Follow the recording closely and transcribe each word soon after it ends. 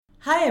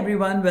Hi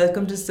everyone,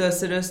 welcome to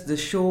Sorceress, the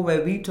show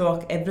where we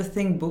talk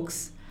everything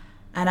books.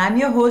 And I'm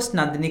your host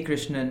Nandini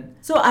Krishnan.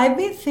 So I've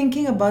been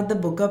thinking about the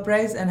Booker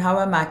Prize and how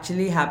I'm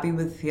actually happy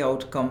with the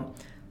outcome.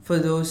 For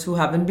those who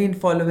haven't been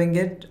following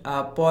it,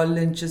 Paul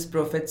Lynch's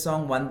Prophet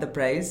song won the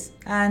prize,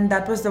 and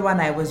that was the one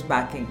I was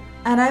backing.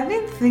 And I've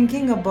been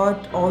thinking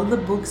about all the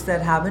books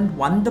that haven't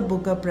won the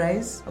Booker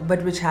Prize,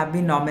 but which have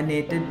been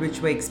nominated,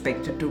 which were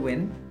expected to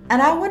win.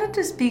 And I wanted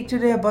to speak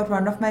today about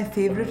one of my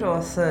favorite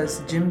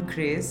authors, Jim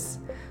Crace,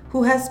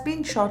 who has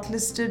been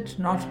shortlisted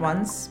not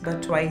once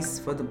but twice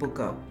for the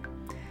Booker.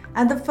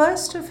 And the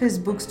first of his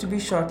books to be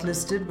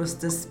shortlisted was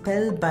The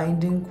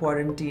Spellbinding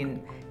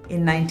Quarantine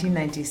in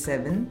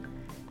 1997,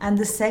 and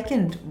the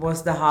second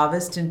was The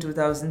Harvest in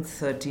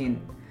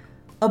 2013,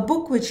 a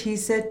book which he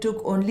said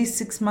took only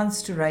 6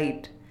 months to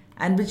write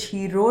and which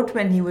he wrote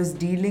when he was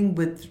dealing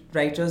with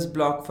writer's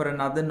block for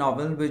another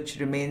novel which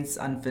remains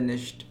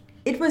unfinished.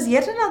 It was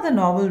yet another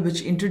novel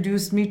which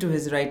introduced me to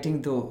his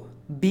writing though,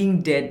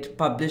 Being Dead,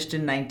 published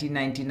in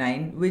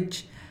 1999,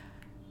 which,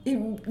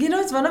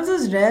 it's one of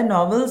those rare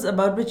novels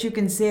about which you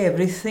can say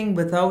everything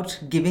without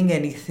giving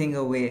anything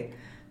away,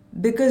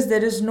 because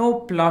there is no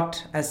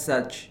plot as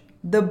such.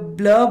 The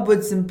blurb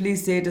would simply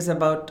say it is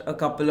about a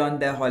couple on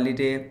their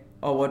holiday,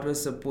 or what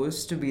was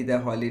supposed to be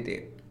their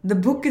holiday. The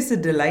book is a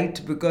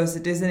delight because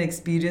it is an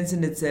experience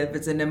in itself.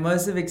 It's an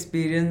immersive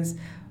experience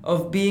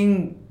of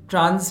being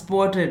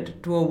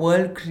transported to a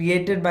world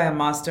created by a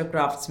master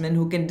craftsman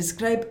who can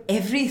describe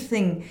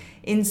everything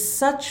in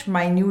such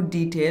minute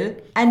detail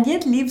and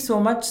yet leave so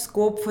much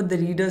scope for the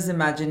reader's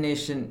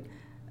imagination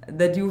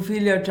that you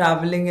feel you're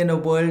traveling in a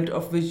world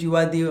of which you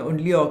are the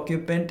only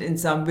occupant, in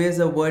some ways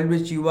a world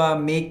which you are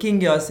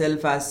making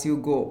yourself as you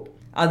go,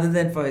 other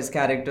than for his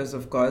characters,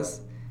 of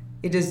course.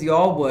 It is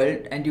your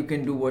world and you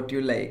can do what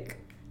you like.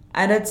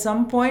 And at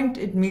some point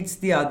it meets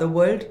the other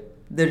world,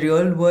 the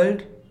real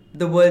world,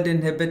 the world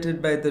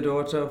inhabited by the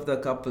daughter of the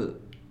couple.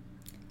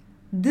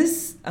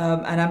 This,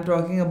 and I'm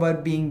talking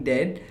about Being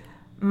Dead,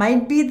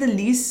 might be the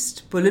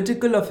least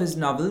political of his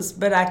novels,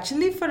 but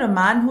actually for a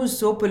man who's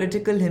so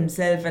political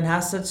himself and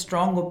has such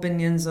strong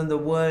opinions on the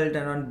world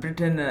and on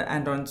Britain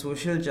and on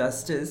social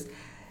justice,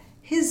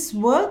 his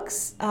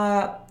works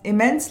are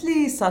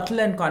immensely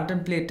subtle and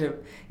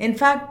contemplative. In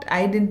fact,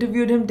 I'd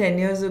interviewed him 10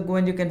 years ago,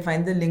 and you can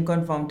find the link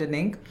on Fountain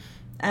Ink.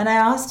 And I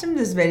asked him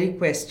this very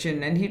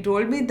question, and he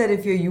told me that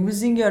if you're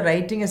using your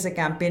writing as a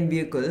campaign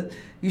vehicle,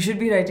 you should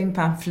be writing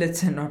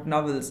pamphlets and not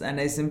novels. And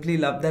I simply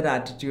love that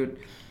attitude.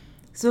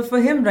 So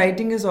for him,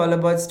 writing is all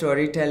about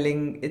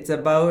storytelling. It's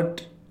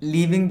about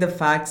leaving the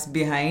facts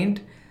behind,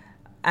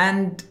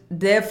 and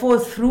therefore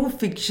through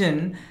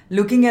fiction,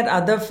 looking at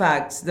other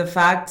facts, the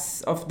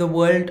facts of the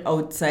world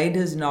outside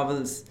his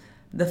novels,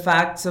 the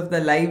facts of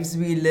the lives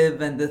we live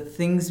and the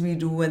things we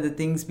do and the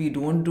things we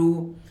don't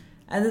do,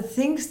 and the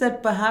things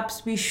that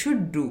perhaps we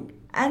should do.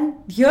 And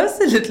here's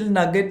a little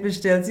nugget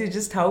which tells you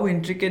just how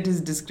intricate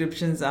his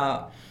descriptions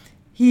are.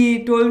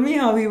 He told me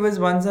how he was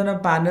once on a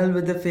panel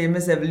with the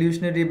famous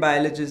evolutionary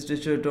biologist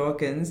Richard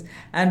Dawkins,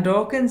 and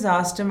Dawkins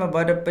asked him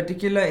about a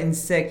particular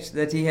insect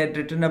that he had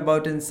written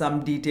about in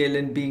some detail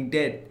in Being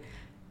Dead.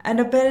 And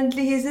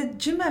apparently he said,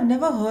 "Jim, I've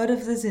never heard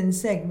of this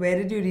insect.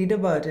 Where did you read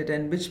about it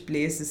and which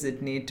place is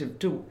it native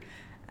to?"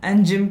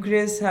 And Jim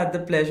Crace had the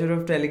pleasure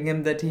of telling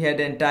him that he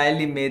had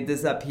entirely made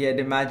this up. He had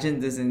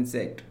imagined this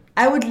insect.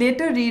 I would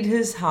later read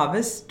his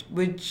Harvest,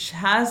 which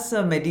has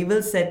a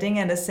medieval setting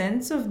and a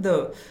sense of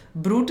the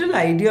brutal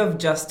idea of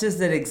justice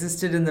that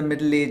existed in the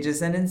Middle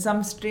Ages. And in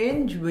some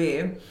strange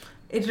way,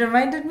 it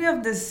reminded me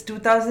of this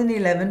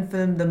 2011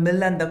 film, The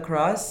Mill and the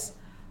Cross,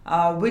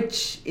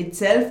 which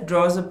itself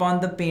draws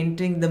upon the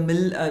painting,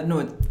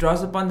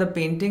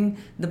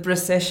 The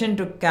Procession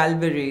to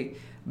Calvary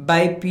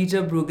by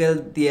Peter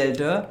Bruegel the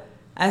Elder,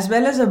 as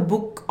well as a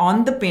book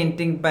on the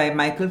painting by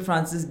Michael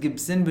Francis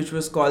Gibson, which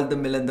was called The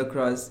Mill and the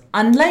Cross.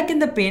 Unlike in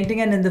the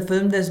painting and in the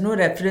film, there's no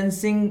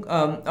referencing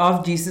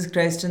of Jesus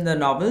Christ in the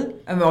novel.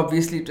 I mean,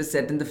 obviously it was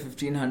set in the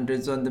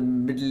 1500s or in the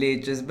Middle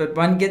Ages, but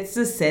one gets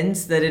the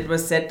sense that it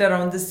was set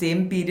around the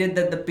same period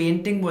that the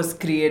painting was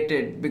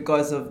created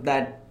because of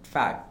that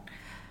fact.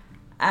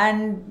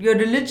 And your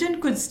religion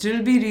could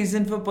still be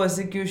reason for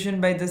persecution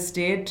by the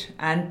state,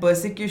 and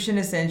persecution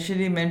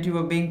essentially meant you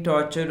were being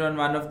tortured on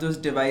one of those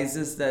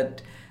devices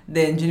that the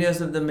engineers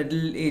of the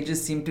Middle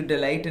Ages seem to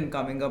delight in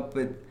coming up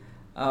with.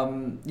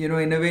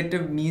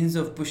 Innovative means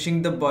of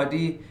pushing the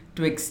body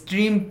to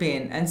extreme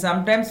pain, and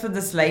sometimes for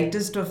the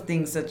slightest of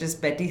things, such as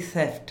petty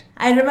theft.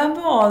 I remember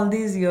all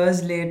these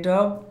years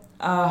later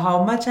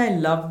how much I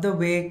love the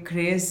way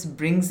Crace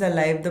brings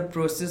alive the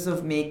process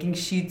of making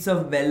sheets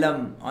of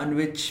vellum on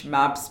which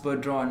maps were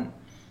drawn.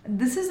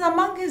 This is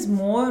among his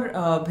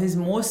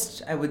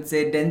most, I would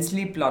say,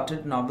 densely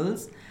plotted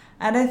novels,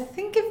 and I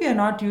think if you're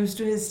not used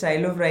to his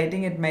style of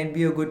writing, it might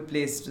be a good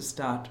place to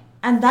start.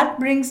 And that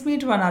brings me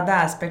to another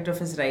aspect of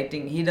his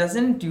writing. He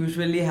doesn't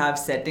usually have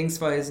settings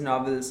for his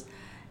novels.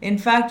 In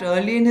fact,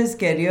 early in his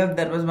career,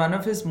 that was one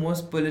of his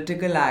most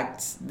political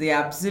acts, the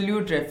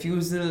absolute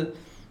refusal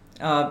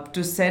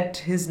to set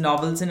his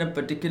novels in a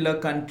particular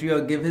country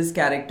or give his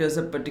characters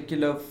a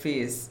particular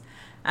face.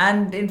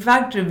 And in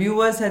fact,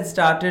 reviewers had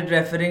started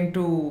referring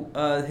to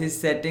his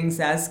settings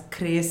as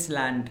Crace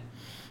land.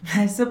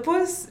 I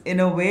suppose, in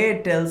a way,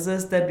 it tells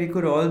us that we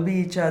could all be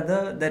each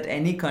other, that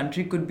any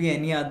country could be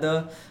any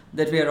other,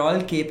 that we are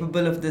all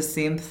capable of the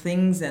same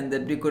things, and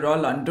that we could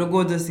all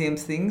undergo the same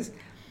things.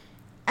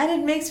 And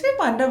it makes me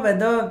wonder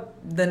whether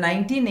the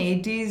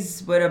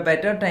 1980s were a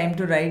better time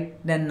to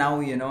write than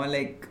now,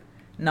 like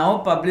now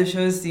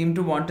publishers seem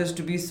to want us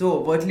to be so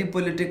overtly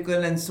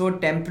political and so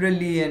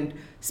temporally and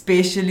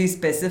spatially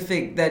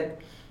specific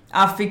that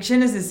our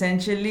fiction is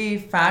essentially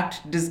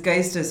fact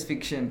disguised as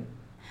fiction.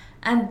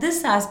 And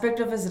this aspect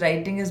of his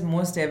writing is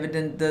most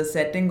evident, the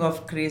setting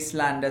of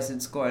Graceland as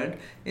it's called,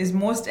 is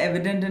most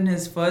evident in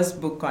his first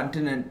book,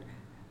 Continent,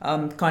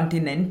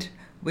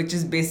 which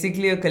is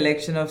basically a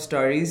collection of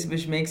stories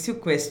which makes you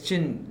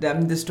question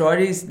them. The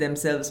stories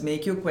themselves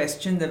make you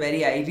question the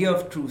very idea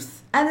of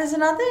truth. And there's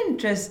another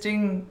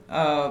interesting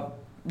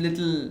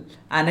little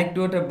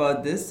anecdote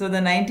about this. So the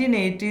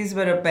 1980s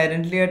were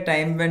apparently a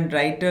time when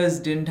writers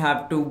didn't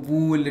have to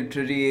woo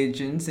literary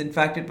agents. In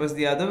fact, it was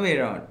the other way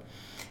around.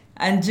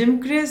 And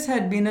Jim Crace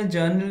had been a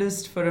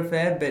journalist for a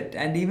fair bit,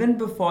 and even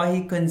before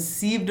he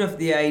conceived of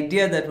the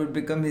idea that would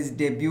become his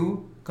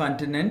debut,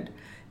 Continent,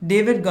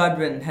 David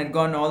Godwin had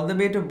gone all the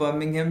way to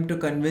Birmingham to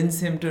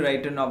convince him to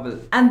write a novel.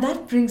 And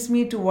that brings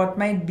me to what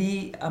might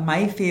be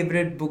my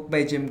favorite book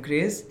by Jim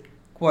Crace,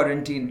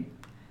 Quarantine.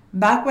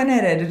 Back when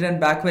I read it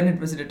and back when it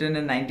was written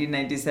in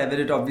 1997,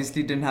 it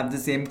obviously didn't have the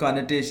same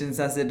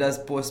connotations as it does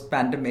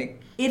post-pandemic.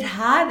 It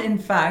had, in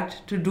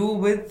fact, to do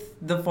with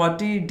the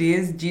 40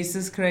 days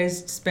Jesus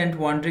Christ spent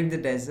wandering the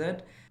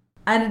desert.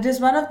 And it is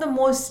one of the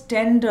most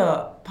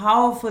tender,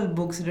 powerful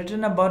books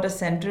written about a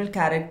central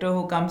character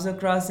who comes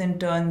across in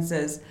turns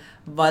as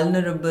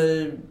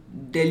vulnerable,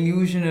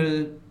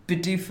 delusional,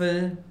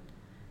 pitiful,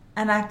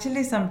 and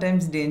actually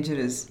sometimes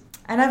dangerous.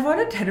 And I found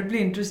it terribly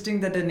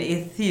interesting that an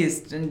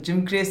atheist, and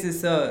Jim Crace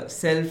is a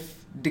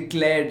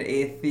self-declared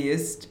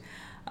atheist,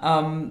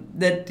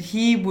 that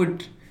he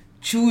would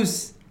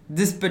choose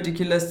this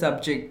particular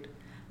subject.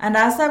 And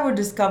as I would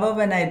discover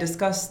when I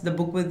discussed the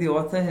book with the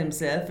author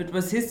himself, it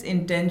was his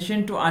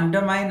intention to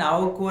undermine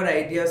our core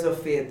ideas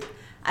of faith.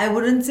 I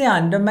wouldn't say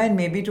undermine,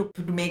 maybe to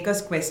make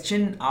us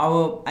question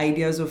our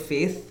ideas of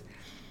faith.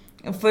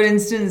 For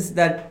instance,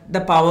 that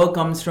the power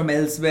comes from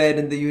elsewhere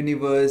in the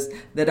universe,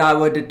 that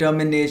our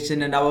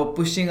determination and our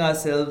pushing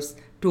ourselves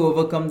to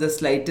overcome the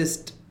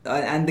slightest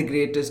and the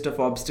greatest of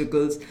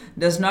obstacles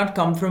does not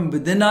come from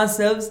within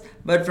ourselves,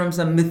 but from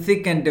some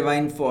mythic and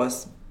divine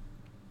force.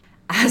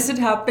 As it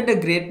happened, a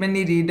great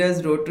many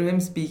readers wrote to him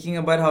speaking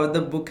about how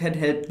the book had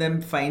helped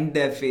them find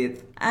their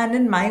faith. And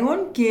in my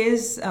own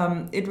case,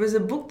 it was a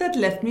book that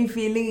left me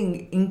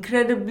feeling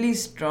incredibly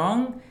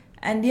strong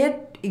and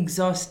yet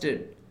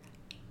exhausted.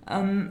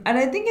 And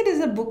I think it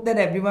is a book that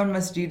everyone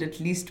must read at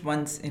least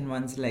once in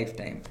one's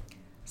lifetime.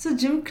 So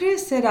Jim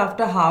Crace said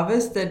after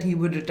Harvest that he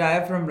would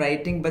retire from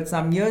writing, but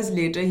some years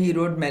later he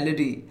wrote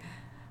Melody.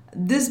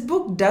 This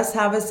book does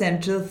have a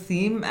central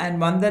theme and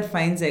one that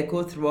finds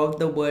echo throughout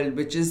the world,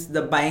 which is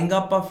the buying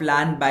up of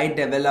land by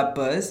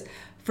developers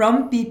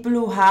from people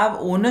who have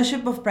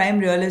ownership of prime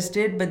real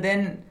estate but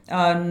then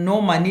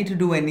no money to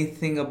do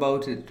anything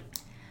about it.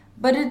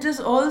 But it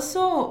is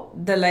also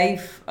the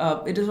life,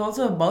 it is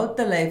also about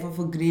the life of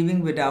a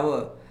grieving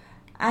widower.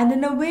 And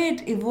in a way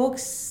it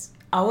evokes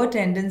our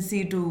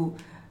tendency to,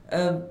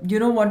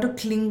 want to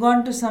cling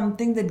on to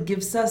something that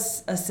gives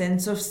us a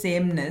sense of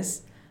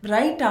sameness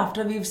right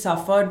after we've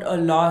suffered a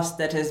loss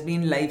that has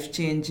been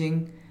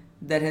life-changing,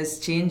 that has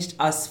changed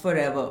us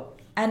forever.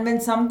 And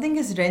when something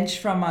is wrenched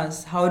from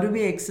us, how do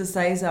we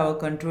exercise our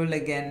control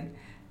again?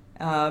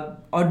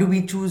 Or do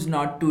we choose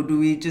not to? Do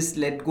we just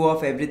let go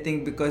of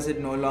everything because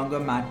it no longer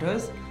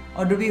matters?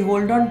 Or do we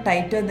hold on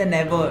tighter than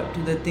ever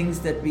to the things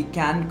that we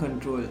can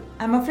control?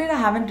 I'm afraid I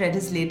haven't read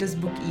his latest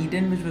book,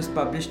 Eden, which was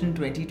published in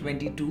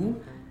 2022.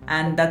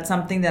 And that's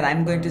something that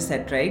I'm going to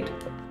set right.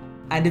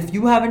 And if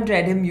you haven't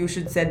read him, you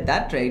should set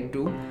that right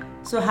too.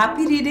 So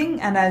happy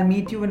reading, and I'll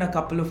meet you in a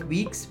couple of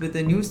weeks with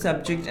a new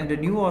subject and a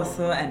new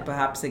author and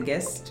perhaps a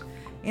guest.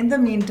 In the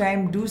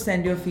meantime, do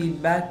send your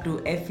feedback to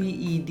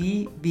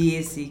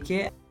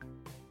feedback